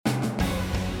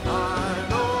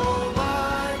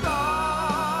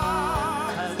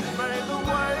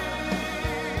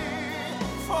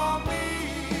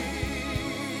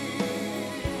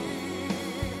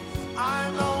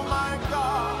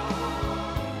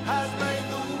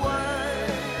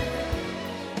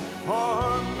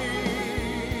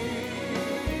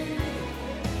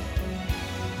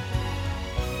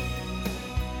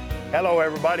Hello,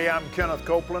 everybody. I'm Kenneth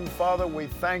Copeland. Father, we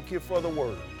thank you for the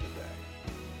word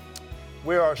today.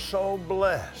 We are so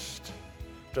blessed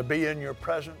to be in your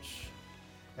presence,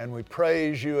 and we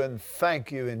praise you and thank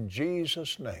you in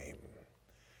Jesus' name.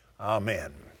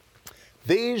 Amen.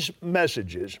 These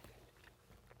messages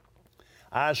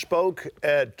I spoke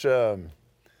at the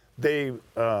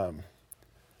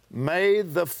May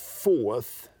the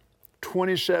 4th,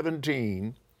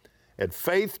 2017, at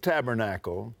Faith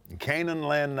Tabernacle in Canaan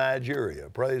Land, Nigeria.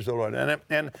 Praise the Lord.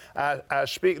 And I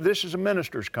speak, this is a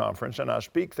ministers' conference, and I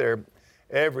speak there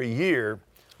every year.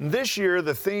 And this year,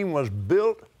 the theme was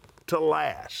Built to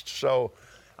Last. So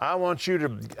I want you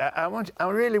to, I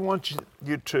really want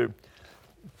you to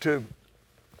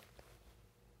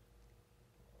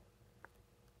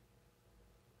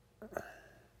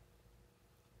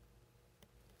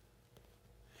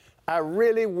I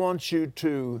really want you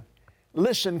to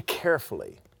listen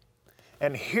carefully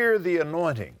and hear the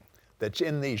anointing that's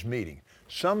in these meetings.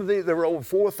 There were over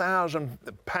 4,000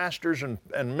 pastors and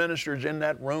ministers in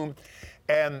that room,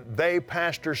 and they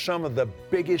pastor some of the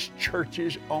biggest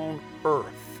churches on earth.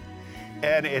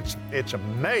 And it's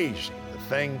amazing the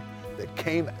thing that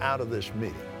came out of this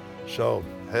meeting. So,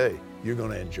 hey, you're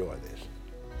going to enjoy this.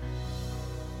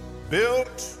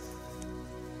 Built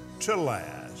to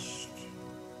last.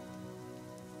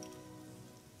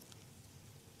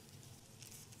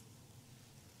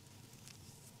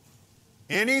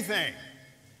 Anything,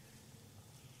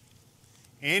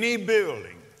 any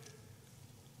building,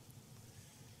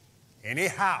 any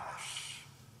house,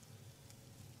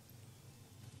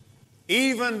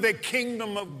 even the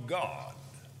kingdom of God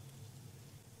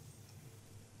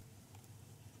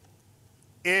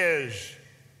is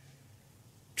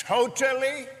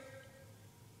totally,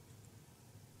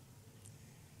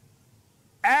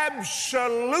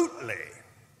 absolutely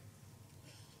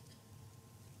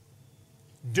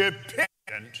dependent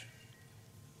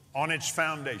on its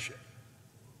foundation.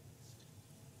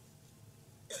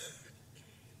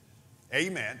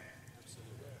 Amen.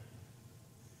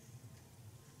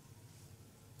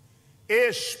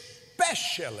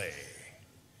 Especially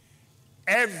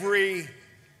every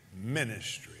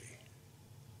ministry.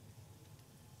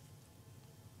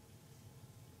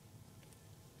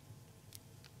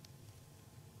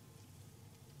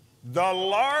 The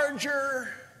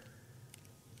larger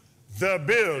the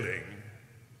building,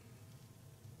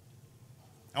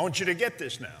 I want you to get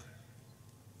this now.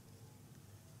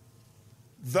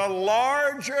 The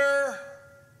larger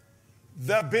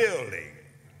the building,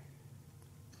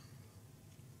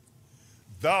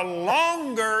 the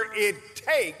longer it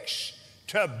takes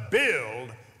to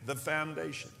build the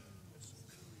foundation.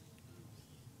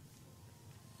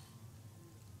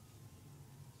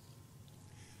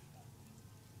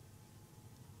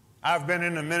 I've been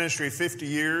in the ministry 50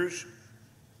 years.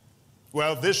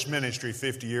 Well, this ministry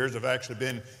 50 years. I've actually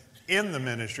been in the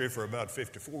ministry for about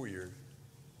 54 years.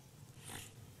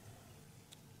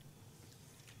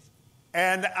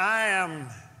 And I am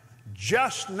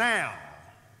just now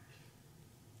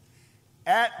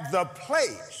at the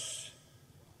place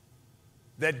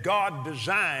that God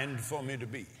designed for me to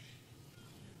be.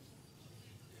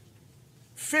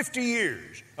 50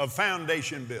 years of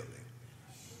foundation building.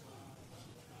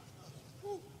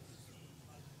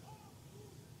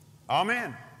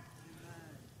 Amen.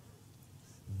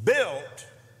 Built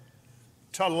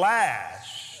to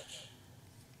last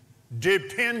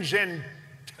depends entirely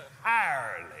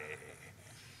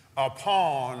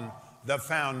upon the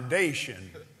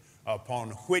foundation upon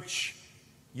which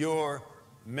your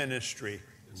ministry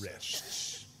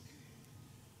rests.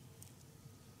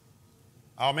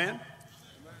 Amen?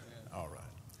 All right.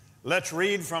 Let's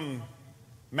read from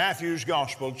Matthew's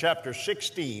Gospel, chapter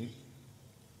 16,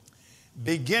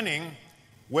 beginning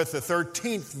with the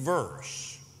 13th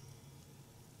verse.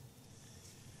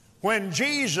 When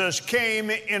Jesus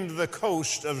came into the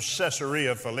coast of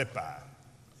Caesarea Philippi,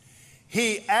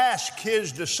 he asked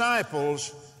his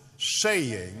disciples,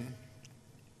 saying,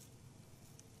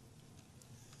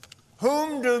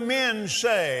 "Whom do men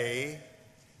say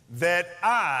that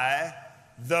I,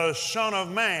 the Son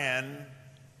of Man,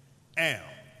 am?"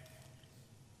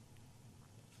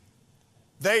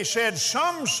 They said,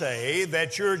 "Some say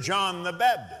that you're John the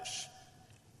Baptist,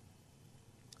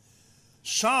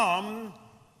 some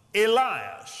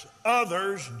Elias,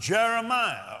 others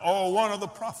Jeremiah, or one of the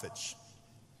prophets."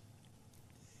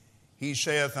 He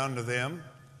saith unto them,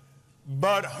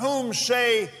 "But whom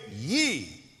say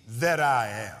ye that I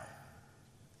am?"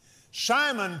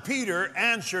 Simon Peter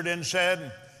answered and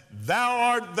said, "Thou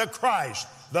art the Christ,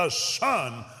 the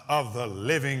Son of the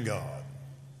living God."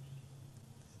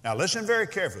 Now listen very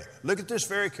carefully. Look at this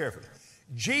very carefully.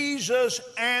 Jesus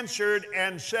answered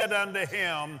and said unto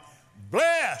him,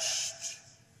 Blessed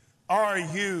are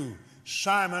you,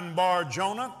 Simon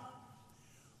Bar-Jonah,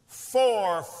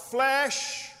 for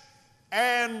flesh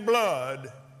and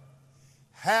blood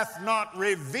hath not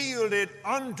revealed it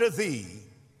unto thee,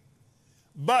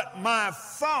 but my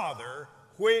Father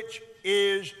which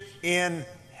is in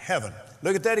heaven.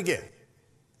 Look at that again.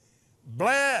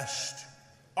 Blessed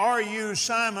are you,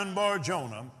 Simon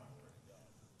Bar-Jonah,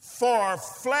 for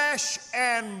flesh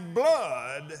and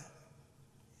blood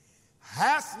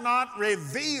hath not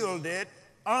revealed it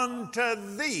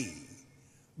unto thee,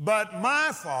 but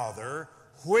my Father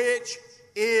which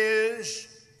is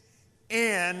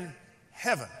in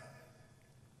heaven.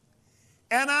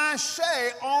 And I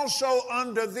say also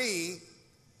unto thee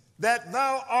that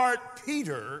thou art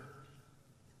Peter,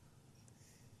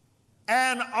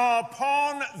 and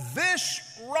upon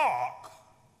this rock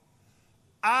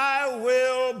I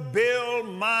will build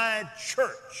my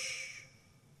church.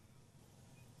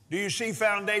 Do you see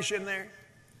foundation there?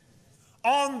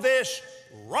 On this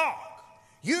rock.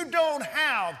 You don't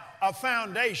have a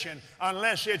foundation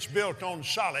unless it's built on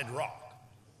solid rock.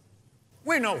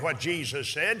 We know what Jesus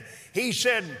said. He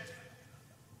said,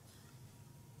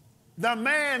 the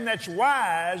man that's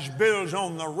wise builds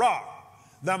on the rock.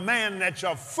 The man that's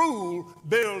a fool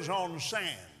builds on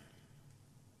sand.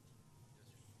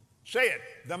 Say it.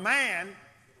 The man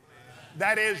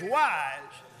that is wise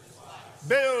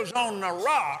builds on the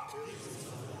rock.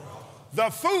 The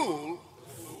fool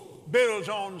builds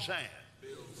on sand.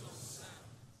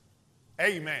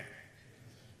 Amen.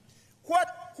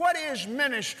 What is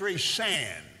ministry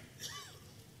sand?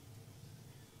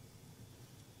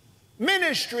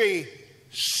 Ministry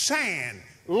sand,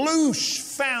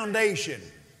 loose foundation,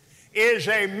 is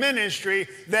a ministry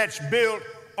that's built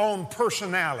on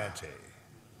personality,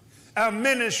 a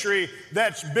ministry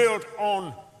that's built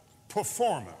on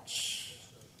performance.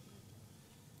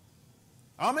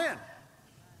 Amen.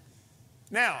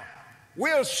 Now,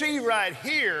 we'll see right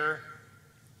here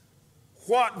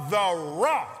what the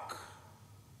rock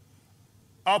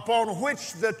upon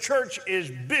which the church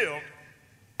is built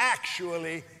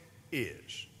actually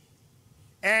is.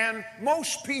 And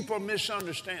most people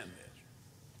misunderstand this.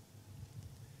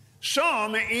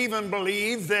 Some even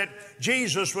believe that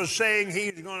Jesus was saying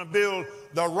he's going to build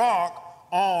the rock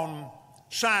on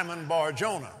Simon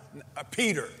Bar-Jonah,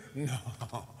 Peter.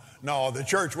 No, the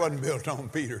church wasn't built on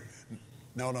Peter.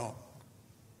 No.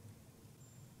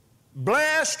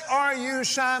 Blessed are you,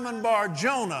 Simon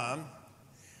Bar-Jonah,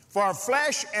 for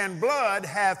flesh and blood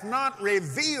hath not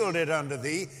revealed it unto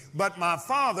thee, but my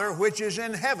Father which is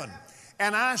in heaven.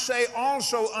 And I say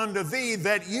also unto thee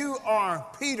that you are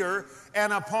Peter,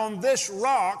 and upon this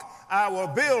rock I will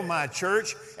build my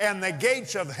church, and the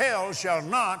gates of hell shall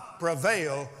not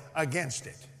prevail against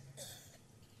it.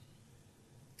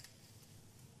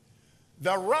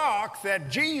 The rock that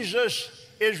Jesus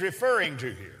is referring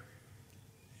to here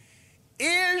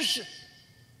is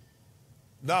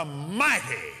the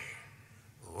mighty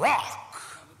rock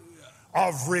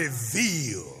of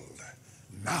revealed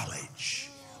knowledge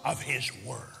of His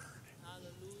Word.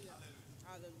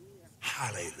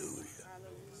 Hallelujah.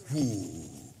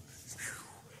 Ooh.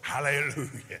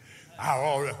 Hallelujah.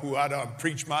 I done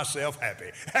preached myself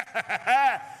happy.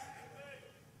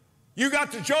 You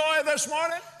got the joy this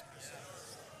morning?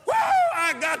 Woo!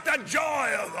 I got the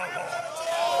joy of the Lord.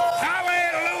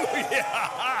 Hallelujah.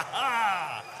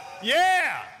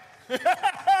 Yeah.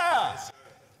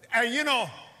 And you know,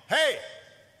 hey,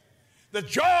 the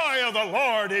joy of the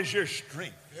Lord is your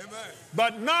strength. Amen.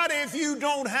 But not if you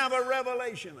don't have a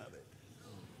revelation of it.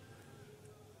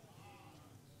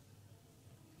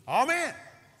 Amen.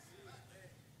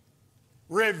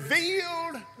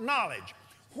 Revealed knowledge.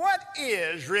 What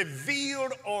is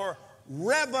revealed or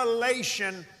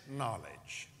revelation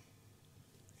knowledge?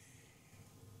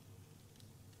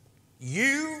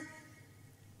 You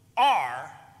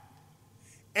are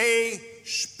a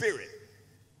spirit.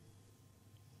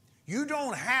 You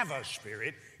don't have a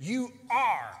spirit. You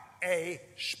are a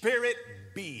spirit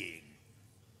being.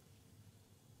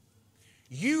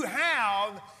 You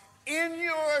have in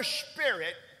your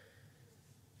spirit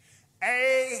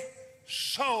a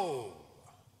soul.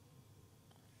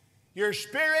 Your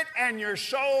spirit and your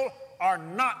soul are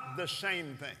not the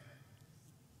same thing.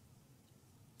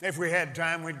 If we had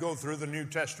time, we'd go through the New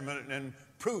Testament and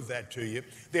prove that to you.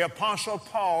 The Apostle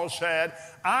Paul said,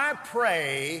 I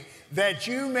pray that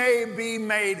you may be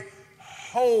made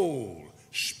whole,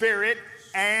 spirit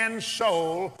and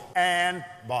soul and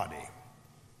body.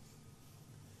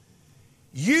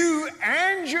 You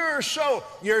and your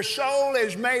soul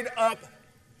is made up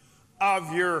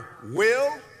of your will,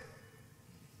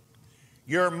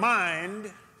 your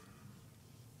mind,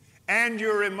 and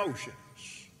your emotions.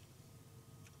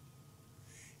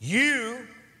 You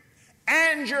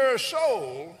and your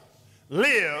soul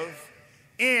live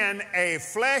in a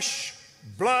flesh,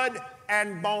 blood,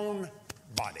 and bone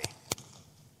body.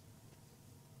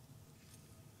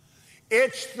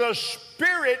 It's the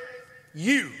spirit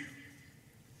you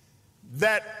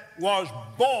that was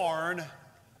born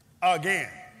again.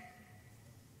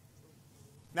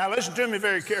 Now listen to me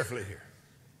very carefully here.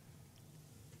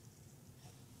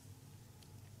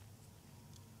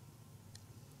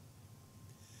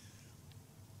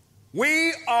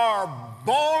 We are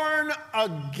born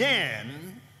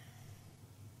again,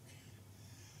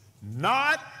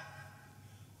 not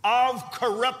of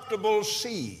corruptible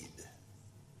seed,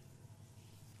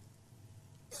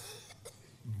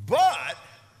 but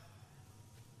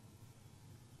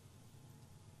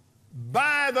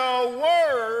by the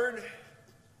word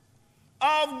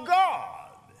of God,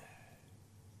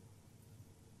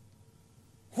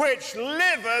 which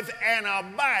liveth and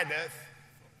abideth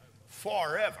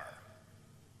forever.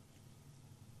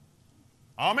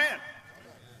 Amen.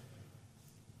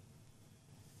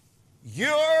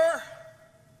 Your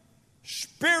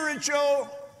spiritual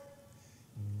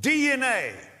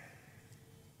DNA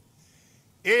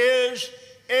is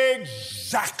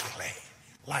exactly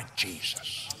like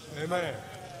Jesus. Amen.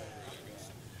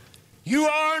 You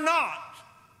are not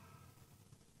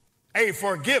a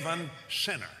forgiven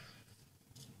sinner.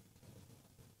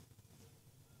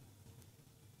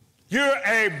 You're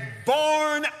a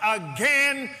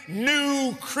born-again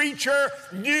new creature,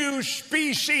 new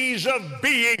species of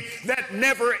being that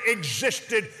never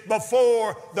existed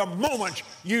before the moment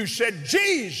you said,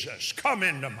 Jesus, come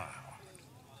into my heart.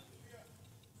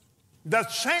 The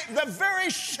very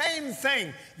same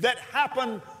thing that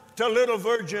happened to little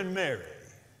Virgin Mary.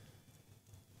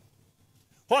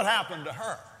 What happened to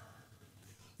her?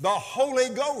 The Holy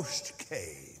Ghost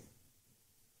came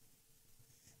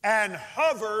and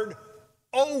hovered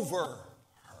over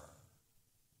her.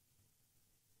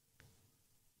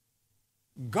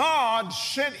 God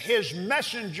sent his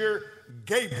messenger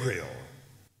Gabriel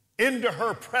into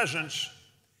her presence,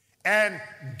 and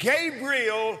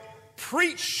Gabriel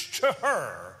preached to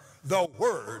her the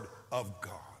word of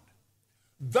God.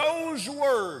 Those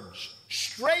words,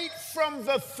 straight from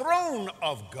the throne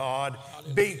of God,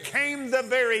 became the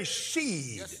very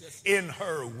seed in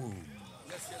her womb.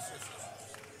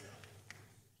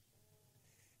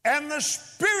 And the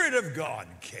Spirit of God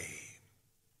came,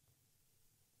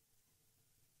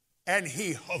 and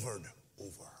he hovered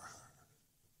over her.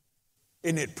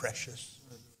 Isn't it precious?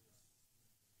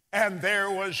 And there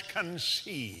was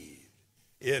conceived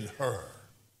in her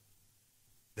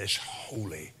this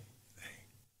holy thing.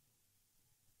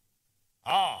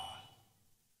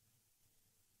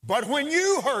 But when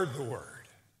you heard the word,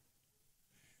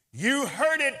 you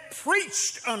heard it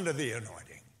preached under the anointing,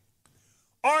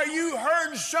 or you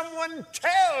heard someone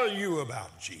tell you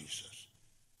about Jesus.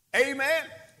 Amen?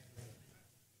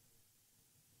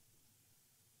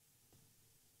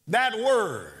 That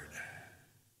word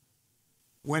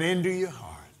went into your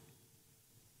heart,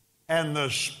 and the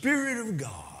Spirit of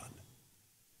God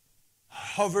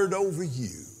hovered over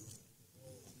you.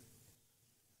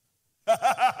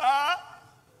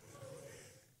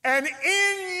 And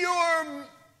in your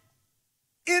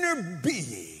inner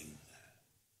being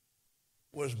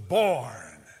was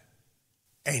born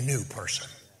a new person,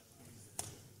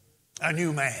 a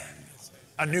new man,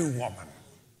 a new woman.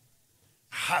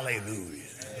 Hallelujah.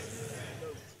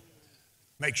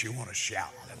 Makes you want to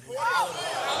shout.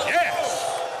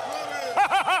 Yes.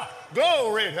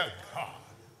 Glory to God.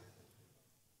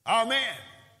 Amen.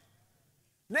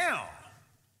 Now,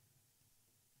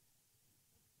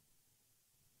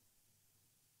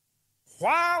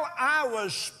 while I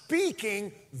was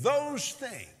speaking those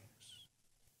things,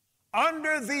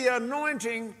 under the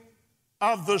anointing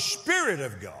of the Spirit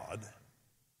of God,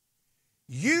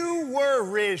 you were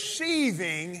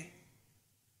receiving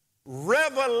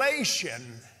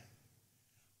revelation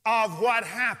of what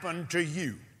happened to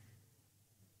you.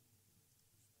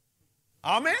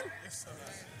 Amen? Yes, sir.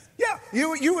 Yeah,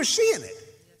 you were seeing it.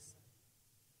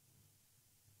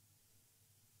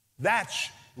 That's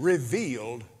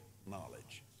revealed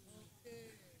knowledge.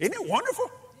 Isn't it wonderful?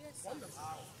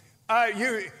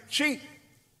 You see,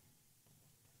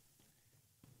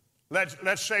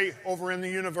 let's say over in the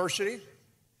university,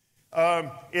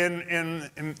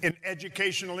 in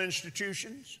educational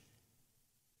institutions,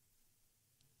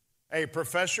 a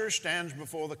professor stands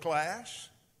before the class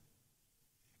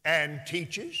and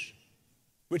teaches,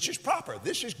 which is proper.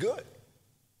 This is good.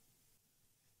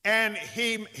 And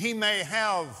he may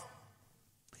have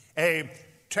a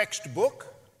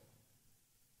textbook.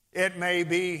 It may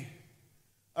be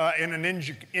in an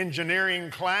engineering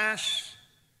class.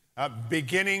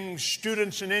 Beginning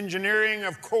students in engineering,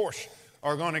 of course,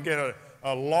 are going to get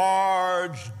a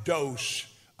large dose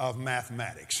of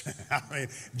mathematics. I mean,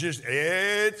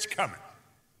 it's coming.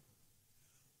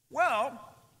 Well,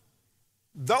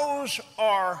 those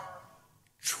are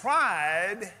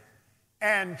tried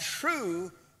and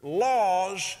true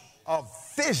laws of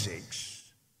physics.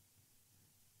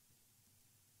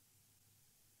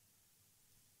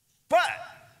 But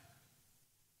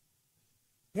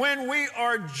when we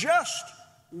are just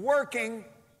working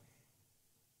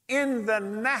in the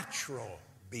natural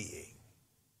being,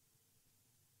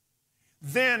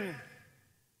 then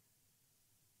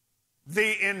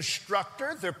the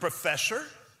instructor, the professor,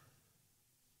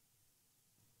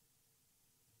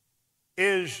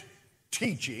 is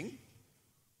teaching.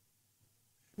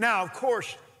 Now, of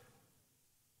course,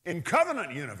 in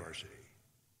Covenant University,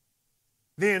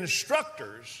 the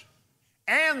instructors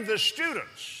and the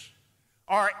students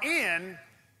are in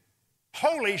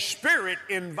Holy Spirit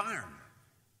environment.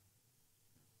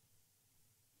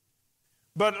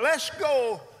 But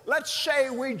let's say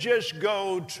we just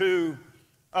go to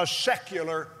a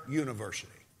secular university,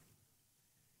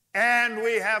 and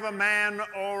we have a man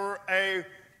or a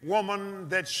woman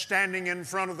that's standing in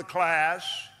front of the class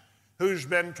who's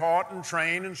been taught and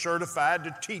trained and certified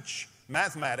to teach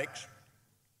mathematics.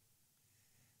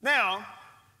 Now,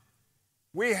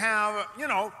 we have,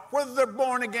 whether they're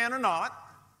born again or not,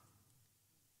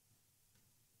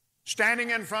 standing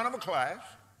in front of a class,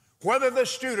 whether the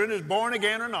student is born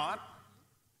again or not,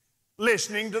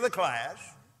 listening to the class.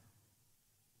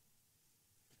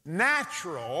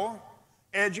 Natural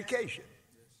education,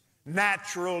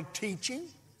 natural teaching,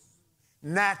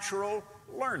 natural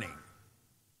learning.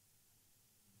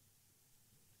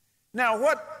 Now,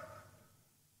 what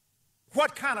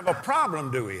kind of a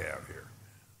problem do we have here?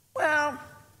 Well,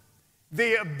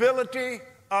 the ability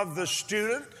of the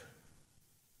student,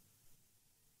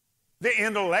 the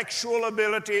intellectual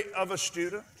ability of a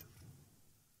student,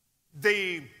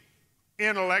 the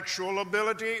intellectual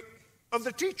ability of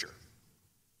the teacher.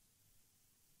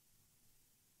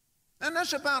 And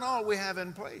that's about all we have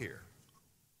in play here.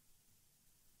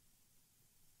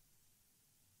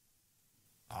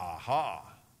 Aha.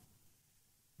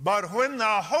 But when the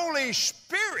Holy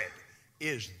Spirit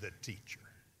is the teacher,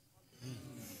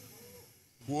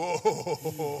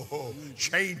 whoa,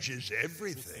 changes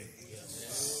everything.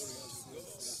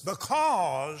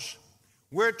 Because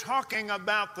we're talking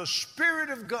about the Spirit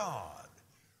of God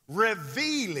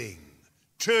revealing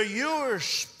to your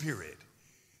spirit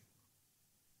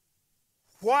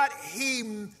what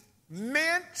He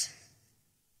meant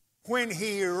when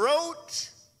He wrote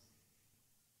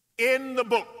in the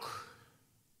book,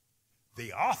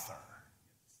 the author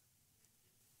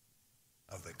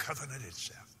of the covenant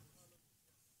itself.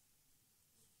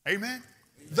 Amen?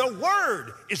 The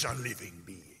Word is a living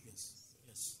being.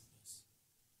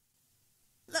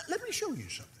 Let me show you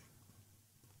something.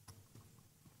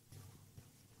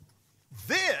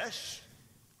 This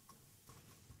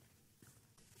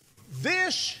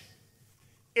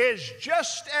is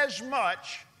just as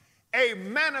much a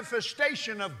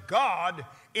manifestation of God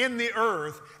in the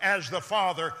earth as the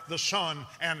Father, the Son,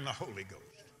 and the Holy Ghost.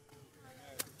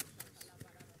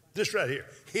 This right here,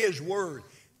 His Word.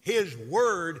 His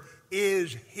Word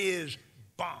is His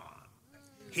bond.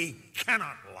 He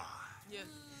cannot lie. Yes.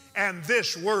 And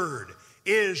this Word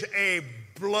is a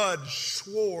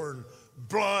blood-sworn,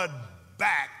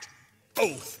 blood-backed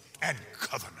oath and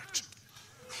covenant.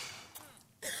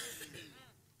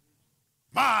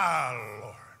 My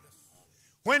Lord.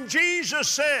 When Jesus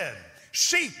said,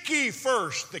 "Seek ye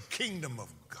first the kingdom of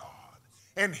God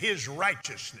and His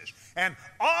righteousness, and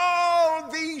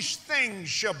all these things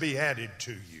shall be added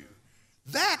to you,"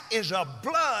 that is a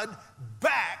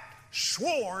blood-backed,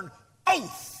 sworn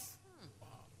oath.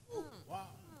 Wow.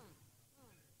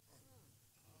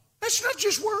 That's not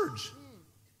just words.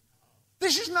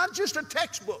 This is not just a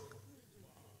textbook.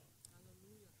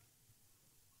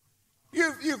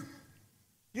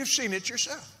 You've seen it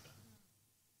yourself.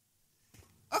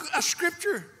 A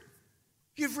scripture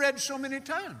you've read so many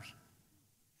times.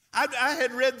 I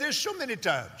had read this so many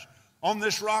times. On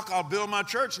this rock I'll build my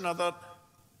church, and I thought,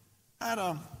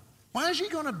 why is he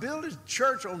going to build his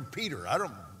church on Peter? I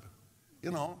don't,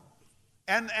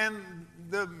 And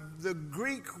the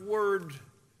Greek word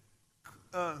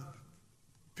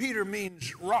Peter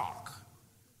means rock.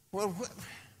 Well,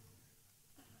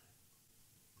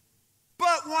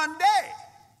 but one day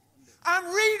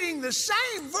I'm reading the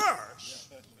same verse,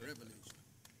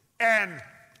 And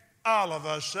all of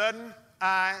a sudden,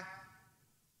 I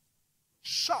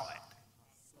saw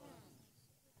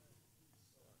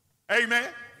it. Amen?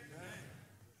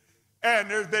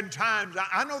 And there's been times,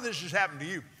 I know this has happened to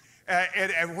you,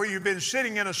 and where you've been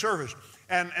sitting in a service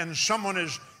and someone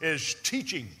is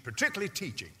teaching, particularly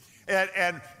teaching,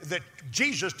 and that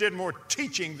Jesus did more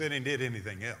teaching than he did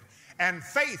anything else. And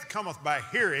faith cometh by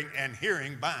hearing, and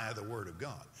hearing by the word of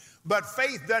God. But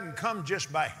faith doesn't come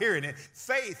just by hearing it.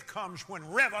 Faith comes when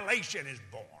revelation is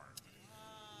born.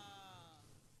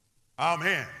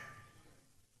 Amen.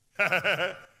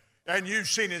 And you've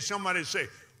seen it, somebody say,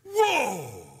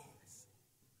 whoa!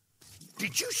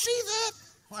 Did you see that?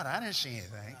 What? I didn't see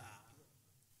anything.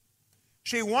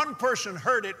 See, one person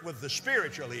heard it with the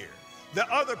spiritual ear. The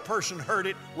other person heard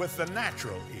it with the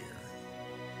natural ear.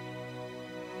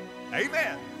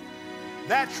 Amen.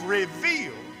 That's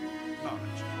revealed knowledge.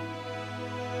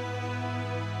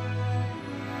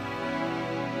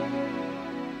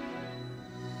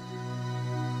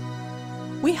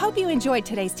 We hope you enjoyed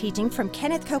today's teaching from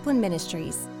Kenneth Copeland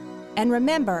Ministries. And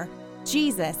remember,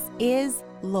 Jesus is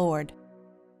Lord.